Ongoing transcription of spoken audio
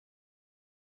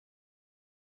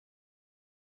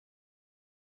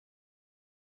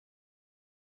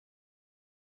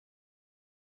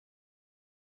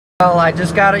Well, I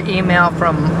just got an email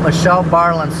from Michelle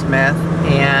Barland-Smith,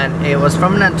 and it was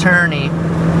from an attorney.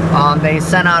 They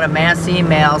sent out a mass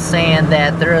email saying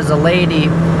that there is a lady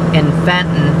in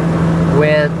Fenton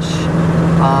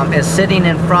which is sitting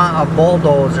in front of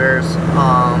bulldozers.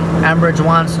 Enbridge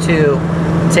wants to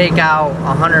take out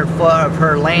 100 foot of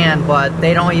her land, but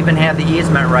they don't even have the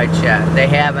easement rights yet. They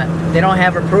don't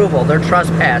have approval. They're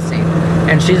trespassing.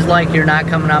 And she's like, you're not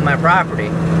coming on my property.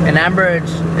 And Enbridge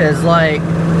is like,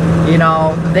 you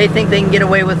know, they think they can get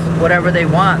away with whatever they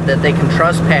want, that they can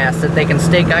trespass, that they can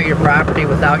stake out your property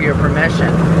without your permission.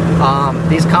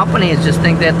 These companies just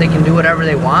think that they can do whatever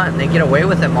they want, and they get away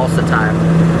with it most of the time.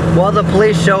 Well, the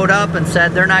police showed up and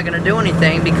said they're not going to do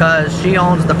anything because she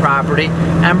owns the property.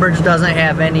 Enbridge doesn't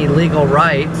have any legal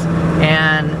rights,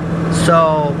 and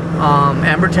so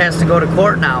Enbridge has to go to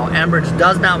court now. Enbridge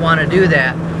does not want to do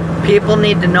that. People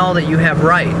need to know that you have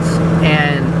rights,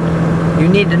 and you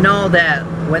need to know that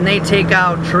when they take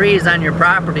out trees on your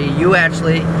property, you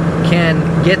actually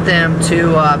can get them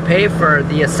to pay for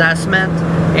the assessment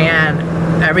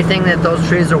and everything that those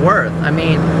trees are worth. I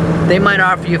mean, they might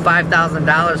offer you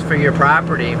 $5,000 for your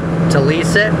property to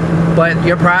lease it, but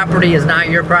your property is not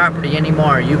your property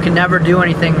anymore. You can never do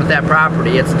anything with that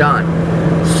property. It's done.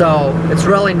 So it's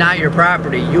really not your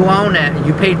property. You own it,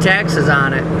 you pay taxes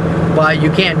on it, but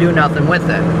you can't do nothing with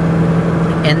it.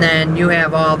 And then you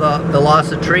have all the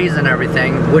loss of trees and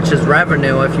everything, which is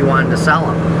revenue if you wanted to sell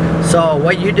them. So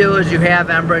what you do is you have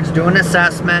Enbridge do an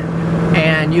assessment,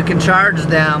 and you can charge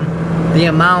them the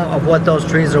amount of what those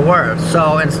trees are worth.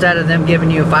 So instead of them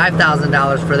giving you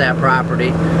 $5,000 for that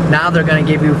property, now they're going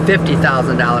to give you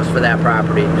 $50,000 for that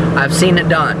property. I've seen it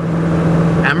done.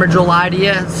 Enbridge will lie to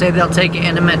you, say they'll take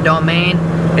an eminent domain,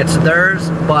 it's theirs,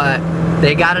 but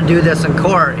they got to do this in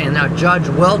court, and a judge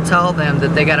will tell them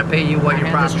that they got to pay you what your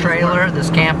property. This trailer,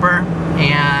 this camper,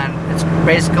 and it's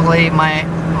basically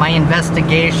my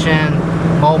investigation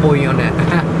mobile unit.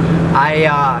 I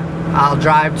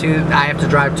have to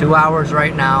drive 2 hours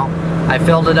right now. I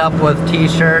filled it up with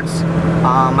t-shirts.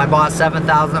 I bought $7,000,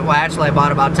 well actually I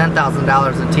bought about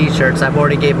 $10,000 in t-shirts. I've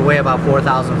already gave away about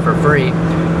 $4,000 for free.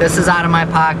 This is out of my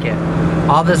pocket.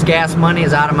 All this gas money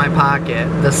is out of my pocket.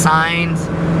 The signs,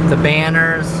 the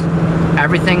banners,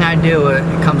 everything I do, it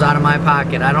comes out of my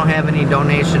pocket. I don't have any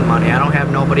donation money. I don't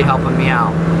have nobody helping me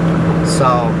out.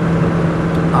 So,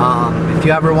 if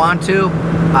you ever want to,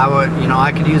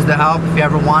 I could use the help. If you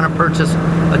ever want to purchase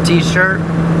a t-shirt,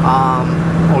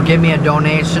 or give me a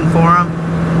donation for them,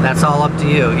 that's all up to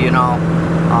you, you know.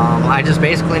 I just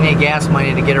basically need gas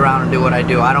money to get around and do what I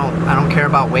do. I don't care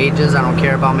about wages. I don't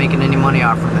care about making any money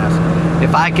off from this.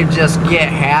 If I could just get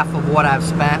half of what I've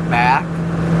spent back,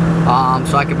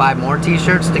 so I could buy more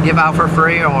t-shirts to give out for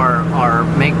free, or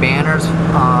make banners,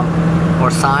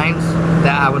 or signs,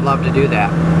 that I would love to do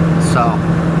that. So,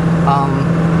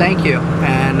 thank you,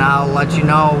 and I'll let you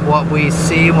know what we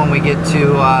see when we get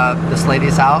to this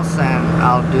lady's house, and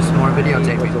I'll do some more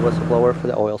videotaping. I was a whistleblower for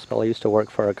the oil spill. I used to work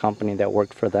for a company that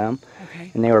worked for them,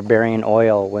 and they were burying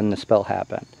oil when the spill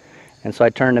happened. And so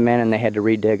I turned them in, and they had to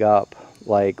redig up.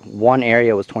 Like, one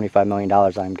area was $25 million,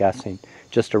 I'm guessing,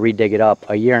 just to redig it up.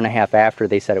 A year and a half after,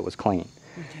 they said it was clean.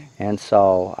 And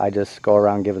so I just go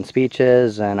around giving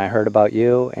speeches, and I heard about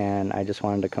you, and I just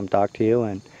wanted to come talk to you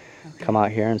and come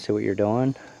out here and see what you're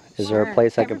doing. Is there a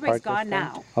place I could park this Everybody's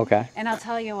gone thing? now. Okay. And I'll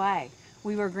tell you why.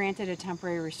 We were granted a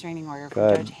temporary restraining order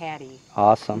from Judge Hattie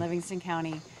Awesome. in Livingston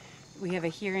County. We have a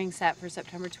hearing set for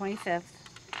September 25th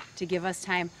to give us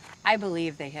time. I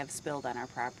believe they have spilled on our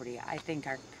property. I think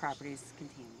our property is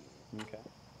contaminated. Okay.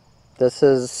 This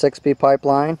is 6B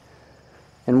pipeline,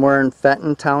 and we're in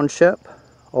Fenton Township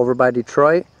over by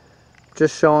Detroit.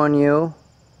 Just showing you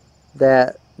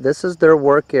that this is their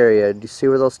work area. Do you see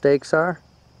where those stakes are?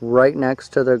 Right next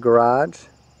to their garage.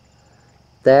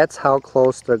 That's how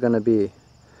close they're going to be.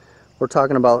 We're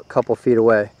talking about a couple feet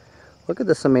away. Look at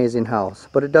this amazing house.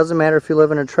 But it doesn't matter if you live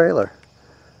in a trailer.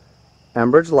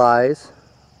 Enbridge lies.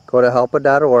 Go to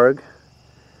helpa.org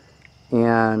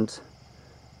and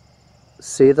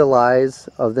see the lies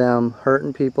of them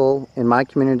hurting people in my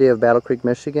community of Battle Creek,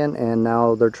 Michigan, and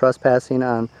now they're trespassing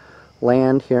on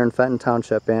land here in Fenton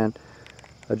Township, and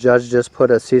a judge just put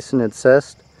a cease and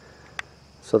desist,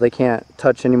 so they can't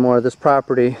touch any more of this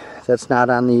property that's not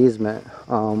on the easement,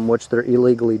 which they're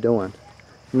illegally doing.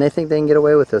 And they think they can get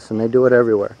away with this, and they do it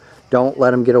everywhere. Don't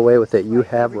let them get away with it. You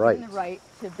have rights. The right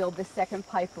to build the second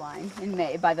pipeline in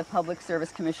May by the Public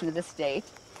Service Commission of the state.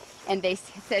 And they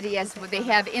said they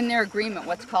have in their agreement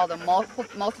what's called a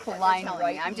multiple line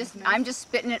right. I'm just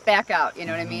spitting it back out, you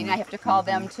know what I mean? I have to call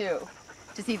them too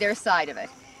to see their side of it.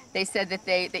 they said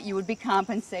that you would be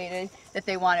compensated, that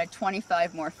they wanted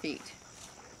 25 more feet.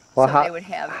 Well, So they would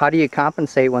have. how do you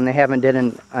compensate when they haven't did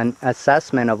an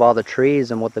assessment of all the trees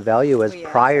and what the value is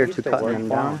prior to cutting them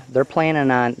down? They're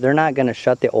planning on, they're not going to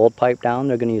shut the old pipe down,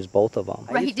 they're going to use both of them.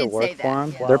 Right, he did say that.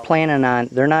 Yeah. They're planning on,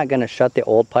 they're not going to shut the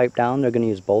old pipe down, they're going to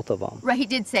use both of them. Right, he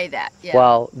did say that, yeah.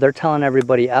 Well, they're telling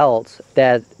everybody else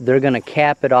that they're going to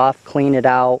cap it off, clean it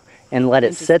out, and let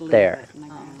it sit there.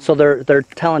 So they're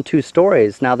telling two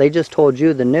stories. Now, they just told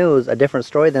you the news, a different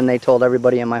story than they told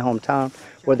everybody in my hometown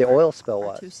where the oil spill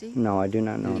was. Artusi? No, I do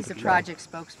not know. He's a project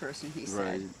spokesperson, he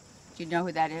said. Right. Do you know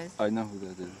who that is? I know who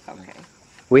that is. Okay.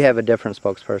 We have a different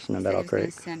spokesperson in He said Battle he was going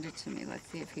Creek. to send it to me. Let's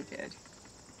see if he did.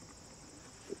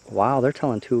 Wow, they're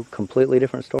telling two completely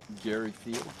different stories. Gary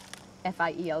Field?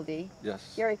 F-I-E-L-D?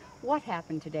 Yes. Gary, what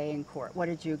happened today in court? What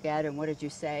did you get and what did you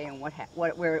say and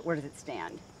where does it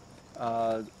stand?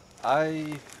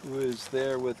 I was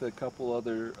there with a couple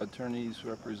other attorneys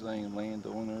representing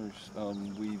landowners.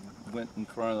 We went in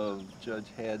front of Judge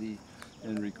Hattie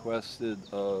and requested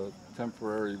a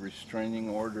temporary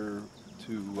restraining order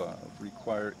to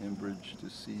require Enbridge to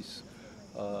cease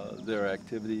their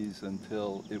activities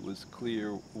until it was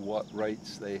clear what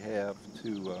rights they have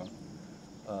to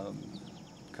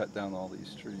cut down all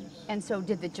these trees. And so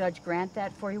did the judge grant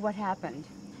that for you? What happened?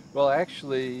 Well,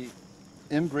 actually,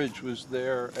 Enbridge was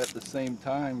there at the same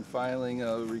time filing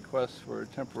a request for a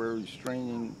temporary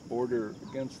restraining order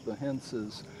against the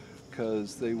Henses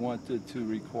because they wanted to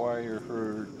require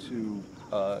her to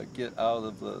get out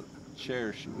of the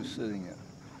chair she was sitting in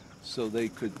so they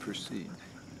could proceed.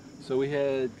 So we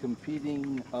had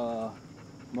competing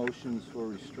motions for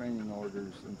restraining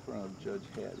orders in front of Judge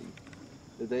Hattie.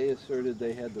 They asserted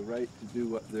they had the right to do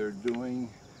what they're doing.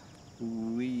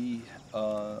 We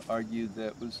argued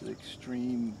that was an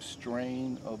extreme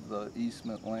strain of the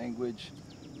easement language.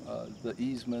 The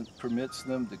easement permits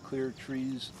them to clear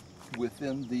trees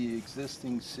within the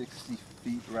existing 60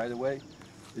 feet right away.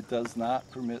 It does not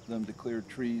permit them to clear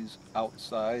trees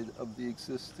outside of the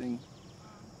existing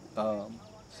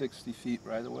 60 feet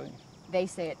right away. They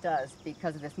say it does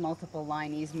because of this multiple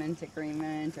line easement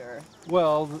agreement or?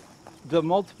 Well, the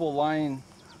multiple line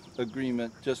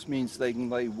agreement just means they can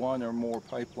lay one or more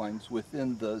pipelines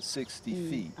within the 60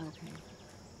 feet. Okay.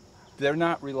 They're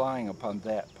not relying upon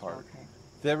that part. Okay.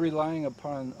 They're relying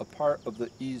upon a part of the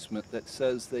easement that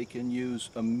says they can use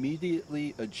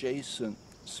immediately adjacent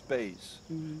space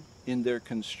in their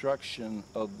construction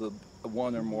of the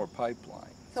one or more pipelines.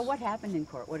 So what happened in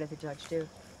court? What did the judge do?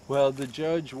 Well, the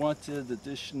judge wanted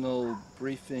additional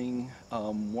briefing,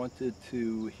 wanted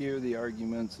to hear the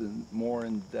arguments in more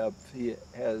in depth. He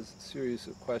has a series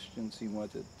of questions he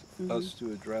wanted us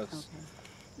to address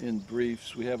in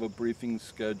briefs. We have a briefing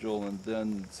schedule, and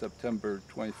then September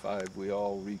 25 we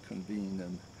all reconvene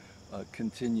and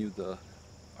continue the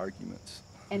arguments.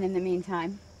 And in the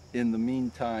meantime? In the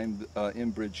meantime,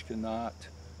 Enbridge cannot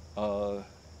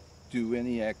do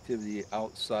any activity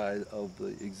outside of the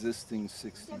existing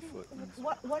 60-foot.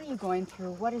 What are you going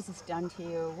through? What has this done to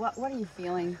you? What are you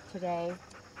feeling today?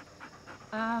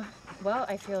 Well,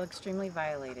 I feel extremely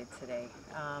violated today.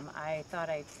 I thought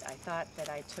that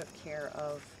I took care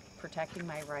of protecting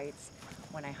my rights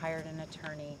when I hired an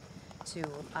attorney to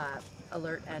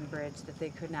alert Enbridge that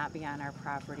they could not be on our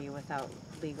property without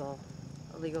legal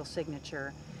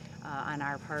signature on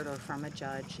our part or from a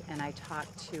judge. And I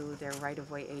talked to their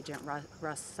right-of-way agent,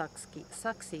 Russ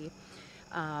Sucksy,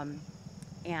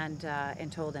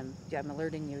 and told him, I'm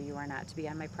alerting you, you are not to be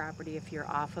on my property. If you're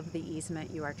off of the easement,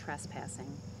 you are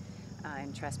trespassing,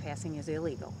 and trespassing is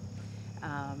illegal.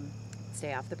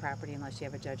 Stay off the property unless you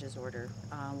have a judge's order.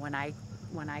 When I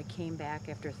came back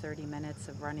after 30 minutes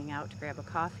of running out to grab a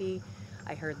coffee,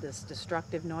 I heard this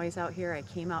destructive noise out here. I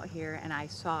came out here and I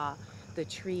saw the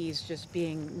trees just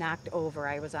being knocked over.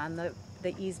 I was on the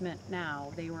easement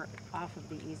now. They were off of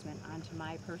the easement onto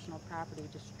my personal property,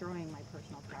 destroying my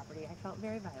personal property. I felt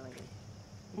very violated,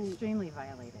 extremely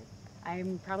violated.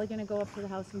 I'm probably going to go up to the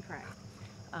house and cry.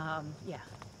 Yeah.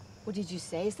 Well, did you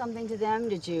say something to them?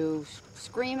 Did you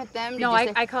scream at them? No,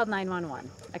 I called 911.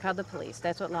 I called the police.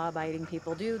 That's what law-abiding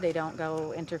people do. They don't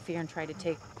go interfere and try to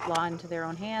take law into their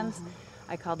own hands.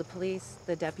 I called the police.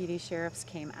 The deputy sheriffs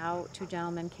came out. 2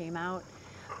 gentlemen came out.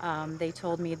 They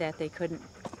told me that they couldn't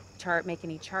make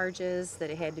any charges, that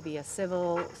it had to be a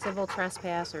civil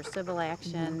trespass or civil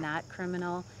action, not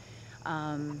criminal.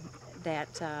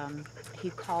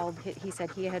 He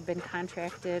said he had been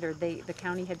contracted, or the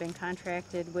county had been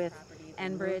contracted with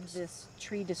Enbridge, this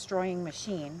tree destroying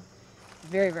machine,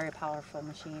 very, very powerful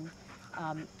machine,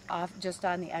 off just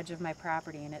on the edge of my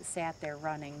property, and it sat there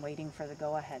running, waiting for the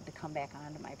go-ahead to come back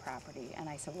onto my property. And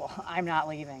I said, well, I'm not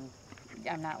leaving.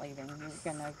 I'm not leaving. You're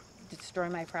gonna destroy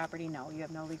my property? No, you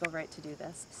have no legal right to do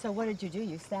this. So what did you do?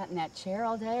 You sat in that chair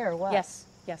all day or what? Yes,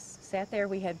 yes, sat there.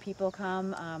 We had people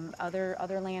come,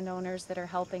 other landowners that are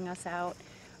helping us out.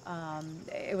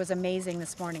 It was amazing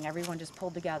this morning. Everyone just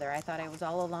pulled together. I thought I was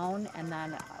all alone, and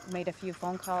then made a few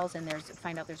phone calls, and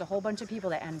find out there's a whole bunch of people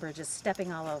that Enbridge is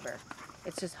stepping all over.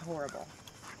 It's just horrible.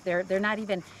 They're not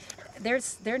even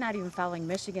following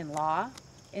Michigan law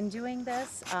in doing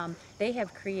this. They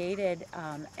have created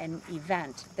an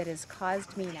event that has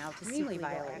caused me now to seek legal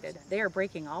action. They are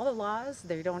breaking all the laws.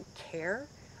 They don't care.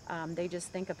 They just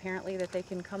think apparently that they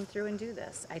can come through and do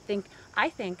this. I think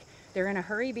they're in a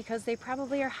hurry because they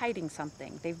probably are hiding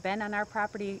something. They've been on our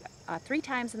property 3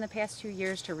 times in the past 2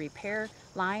 years to repair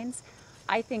lines.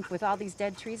 I think with all these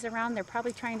dead trees around, they're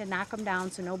probably trying to knock them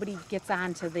down so nobody gets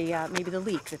onto the maybe the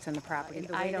leak that's in the property.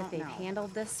 I don't know. They've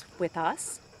handled this with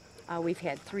us. We've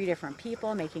had 3 different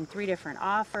people making 3 different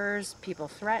offers, people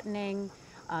threatening,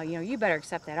 you better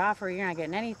accept that offer, you're not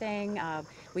getting anything.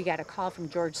 We got a call from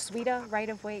George Sweda,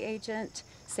 right-of-way agent,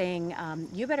 saying,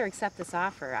 you better accept this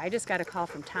offer. I just got a call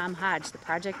from Tom Hodge, the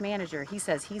project manager. He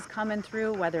says he's coming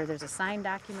through whether there's a signed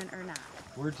document or not.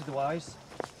 Word to the wise,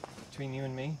 between you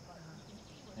and me,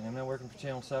 and I'm not working for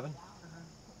Channel 7.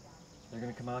 They're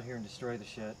going to come out here and destroy the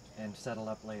shit and settle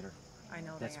up later. I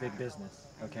know That's they big are. business,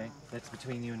 okay? That's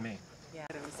between you and me. Yeah,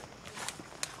 it was.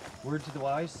 Word to the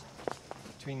wise,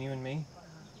 between you and me,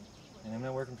 and I'm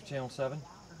not working for Channel 7.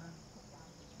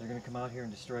 They're going to come out here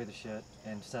and destroy the shit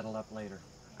and settle up later.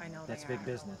 I know That's they are. big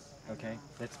business, okay?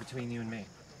 That's between you and me.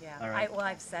 Yeah. All right. Well,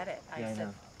 I've said it. Yeah, I I said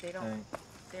know. they don't. All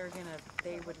right.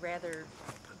 They would rather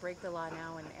break the law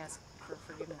now and ask for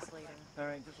forgiveness later. All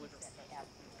right, just look.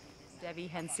 Debbie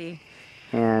Hense.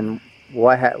 And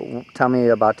tell me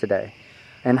about today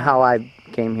and how I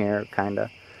came here, kind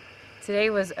of. Today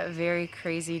was a very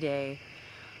crazy day.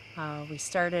 We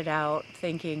started out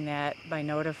thinking that by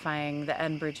notifying the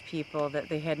Enbridge people that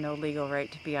they had no legal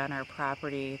right to be on our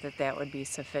property, that would be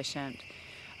sufficient.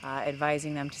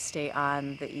 Advising them to stay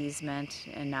on the easement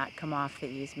and not come off the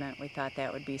easement, we thought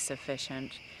that would be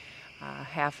sufficient.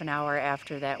 Half an hour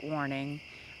after that warning,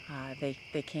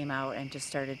 they came out and just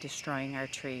started destroying our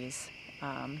trees.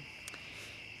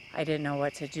 I didn't know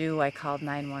what to do. I called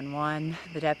 911.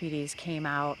 The deputies came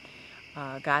out,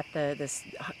 got this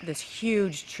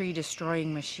huge tree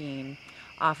destroying machine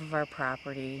off of our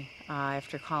property.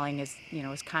 After calling his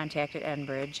contact at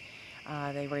Enbridge,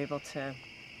 they were able to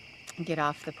get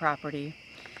off the property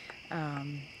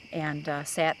and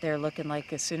sat there looking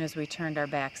like as soon as we turned our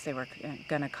backs they were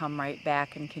going to come right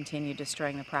back and continue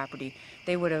destroying the property.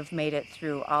 They would have made it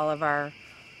through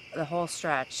the whole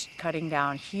stretch, cutting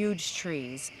down huge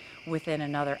trees within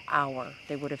another hour.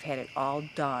 They would have had it all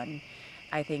done.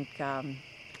 I think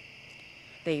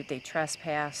they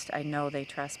trespassed. I know they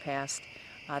trespassed.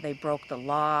 They broke the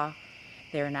law.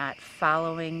 They're not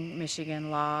following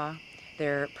Michigan law.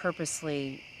 They're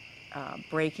purposely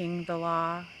breaking the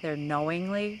law. They're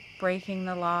knowingly breaking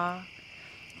the law,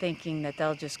 thinking that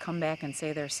they'll just come back and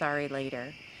say they're sorry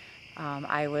later.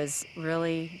 I was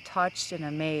really touched and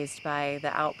amazed by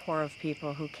the outpour of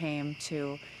people who came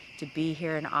to be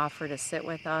here and offer to sit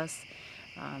with us,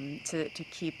 to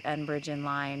keep Enbridge in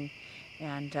line.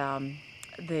 And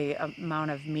the amount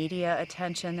of media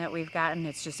attention that we've gotten,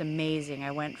 it's just amazing.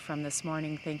 I went from this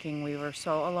morning thinking we were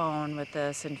so alone with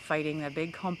this and fighting the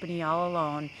big company all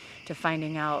alone to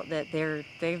finding out that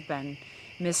they've been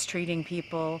mistreating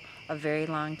people a very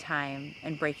long time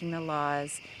and breaking the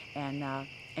laws, and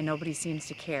nobody seems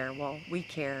to care. Well, we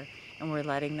care, and we're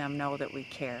letting them know that we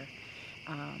care.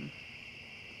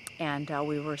 And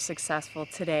we were successful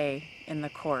today in the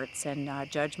courts, and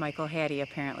Judge Michael Hattie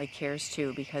apparently cares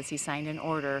too, because he signed an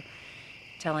order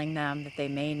telling them that they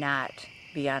may not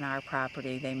be on our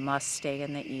property. They must stay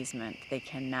in the easement. They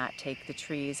cannot take the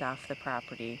trees off the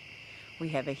property. We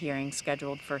have a hearing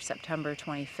scheduled for September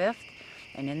 25th,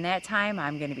 and in that time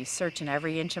I'm going to be searching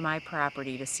every inch of my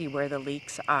property to see where the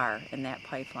leaks are in that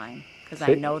pipeline, because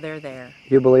I know they're there.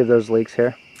 You believe there's leaks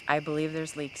here? I believe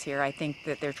there's leaks here. I think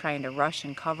that they're trying to rush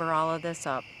and cover all of this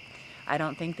up. I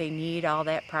don't think they need all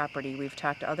that property. We've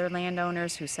talked to other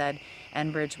landowners who said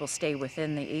Enbridge will stay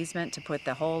within the easement to put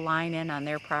the whole line in on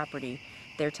their property.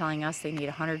 They're telling us they need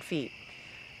 100 feet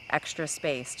extra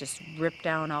space. Just rip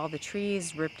down all the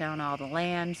trees, rip down all the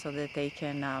land so that they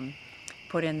can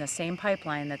put in the same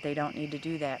pipeline that they don't need to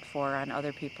do that for on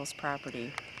other people's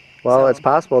property. Well, So, it's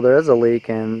possible there is a leak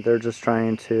and they're just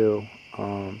trying to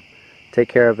take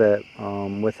care of it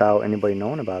without anybody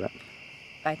knowing about it.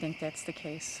 I think that's the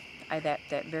case.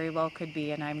 That very well could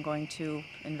be, and I'm going to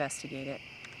investigate it.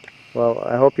 Well,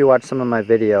 I hope you watch some of my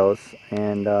videos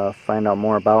and find out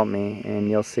more about me, and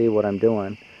you'll see what I'm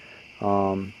doing.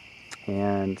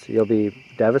 And you'll be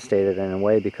devastated in a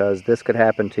way, because this could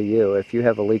happen to you. If you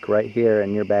have a leak right here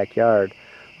in your backyard,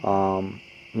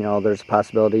 you know, there's a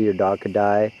possibility your dog could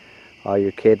die,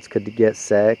 your kids could get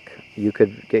sick, you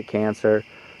could get cancer.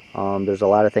 There's a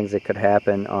lot of things that could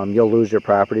happen. You'll lose your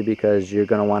property because you're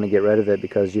going to want to get rid of it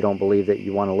because you don't believe that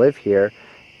you want to live here,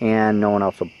 and no one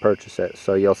else will purchase it.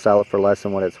 So you'll sell it for less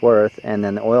than what it's worth, and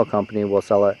then the oil company will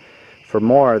sell it for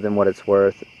more than what it's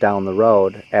worth down the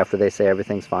road after they say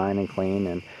everything's fine and clean,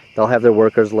 and they'll have their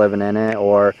workers living in it,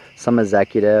 or some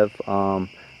executive. I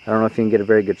don't know if you can get a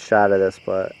very good shot of this,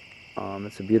 but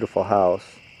it's a beautiful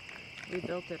house. We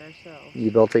built it ourselves. You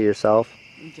built it yourself?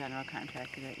 General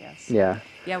contracted it, yes. Yeah.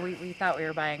 Yeah, we thought we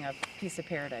were buying a piece of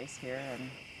paradise here, and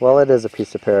Well, it is a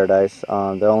piece of paradise.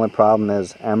 The only problem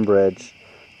is Enbridge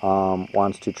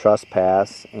wants to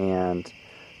trespass and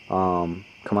come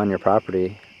on your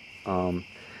property.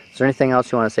 Is there anything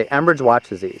else you want to say? Enbridge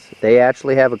watches these. They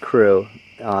actually have a crew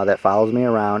that follows me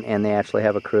around, and they actually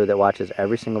have a crew that watches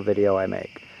every single video I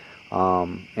make.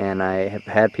 And I have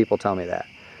had people tell me that.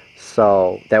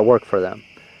 So, that work for them.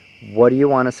 What do you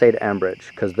want to say to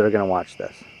Enbridge? Because they're going to watch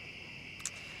this.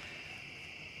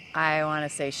 I want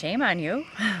to say shame on you.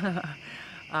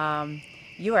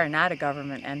 You are not a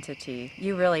government entity.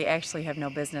 You really actually have no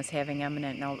business having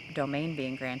eminent domain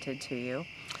being granted to you.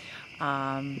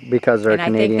 Because they're a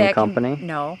Canadian company?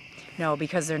 No,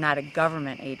 because they're not a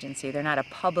government agency. They're not a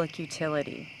public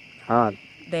utility. Ah,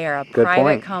 they are a good private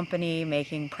point. company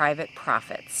making private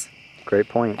profits. Great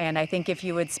point. And I think if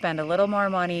you would spend a little more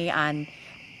money on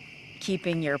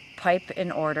keeping your pipe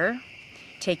in order,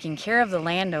 taking care of the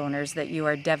landowners that you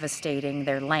are devastating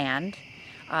their land,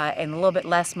 and a little bit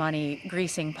less money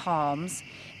greasing palms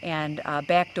and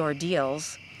backdoor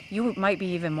deals, you might be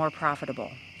even more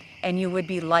profitable. And you would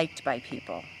be liked by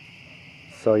people.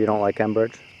 So you don't like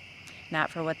Enbridge? Not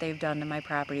for what they've done to my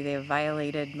property. They have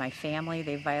violated my family,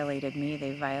 they've violated me,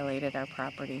 they've violated our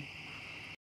property.